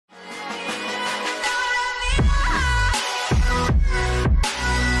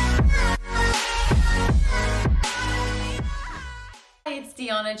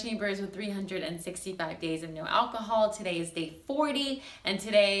Dionna Chambers with 365 days of no alcohol. Today is day 40, and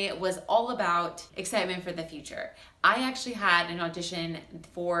today was all about excitement for the future. I actually had an audition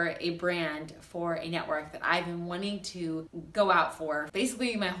for a brand for a network that I've been wanting to go out for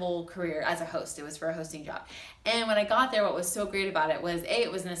basically my whole career as a host. It was for a hosting job. And when I got there, what was so great about it was A,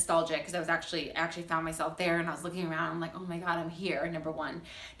 it was nostalgic because I actually found myself there, and I was looking around, I'm like, oh my God, I'm here, number one.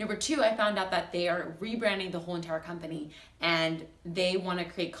 Number two, I found out that they are rebranding the whole entire company, and they want to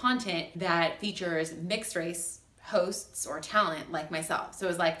create content that features mixed race hosts or talent like myself. So it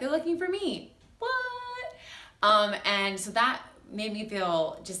was like, they're looking for me. What? And so that made me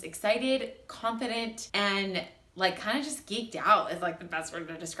feel just excited, confident, and like kind of just geeked out is like the best word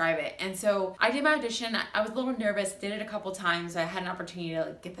to describe it. And so I did my audition. I was a little nervous, did it a couple times. So I had an opportunity to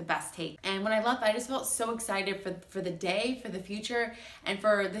like get the best take. And when I left, I just felt so excited for the day, for the future, and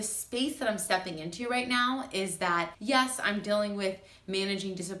for the space that I'm stepping into right now. Is that, yes, I'm dealing with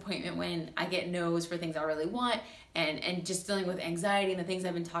managing disappointment when I get no's for things I really want, and just dealing with anxiety and the things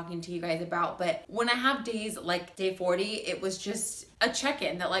I've been talking to you guys about. But when I have days like day 40, it was just a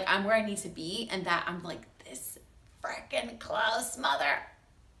check-in that like I'm where I need to be, and that I'm like this freaking close, mother.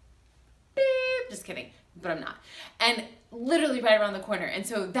 Beep. Just kidding, but I'm not. And literally right around the corner. And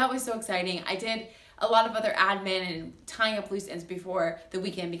so that was so exciting. I did a lot of other admin and tying up loose ends before the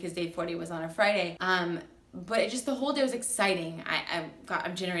weekend because day 40 was on a Friday. But it just, the whole day was exciting.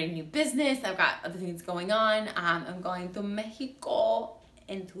 I'm generating new business. I've got other things going on. I'm going to Mexico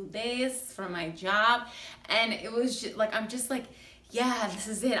in 2 days for my job. And it was just like, I'm just like, yeah, this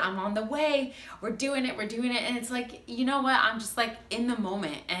is it. I'm on the way. We're doing it. And it's like, you know what? I'm just like in the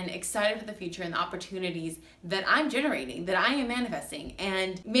moment and excited for the future and the opportunities that I'm generating, that I am manifesting.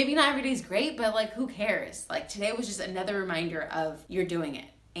 And maybe not every day's great, but like, who cares? Like today was just another reminder of you're doing it,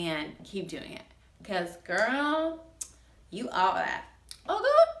 and keep doing it. Because girl, you are that. Oh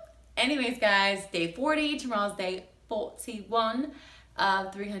good. Anyways guys, day 40, tomorrow's day 41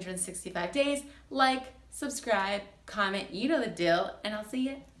 of 365 days. Like, subscribe, comment, you know the deal, and I'll see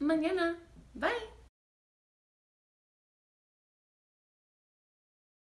you mañana. Bye.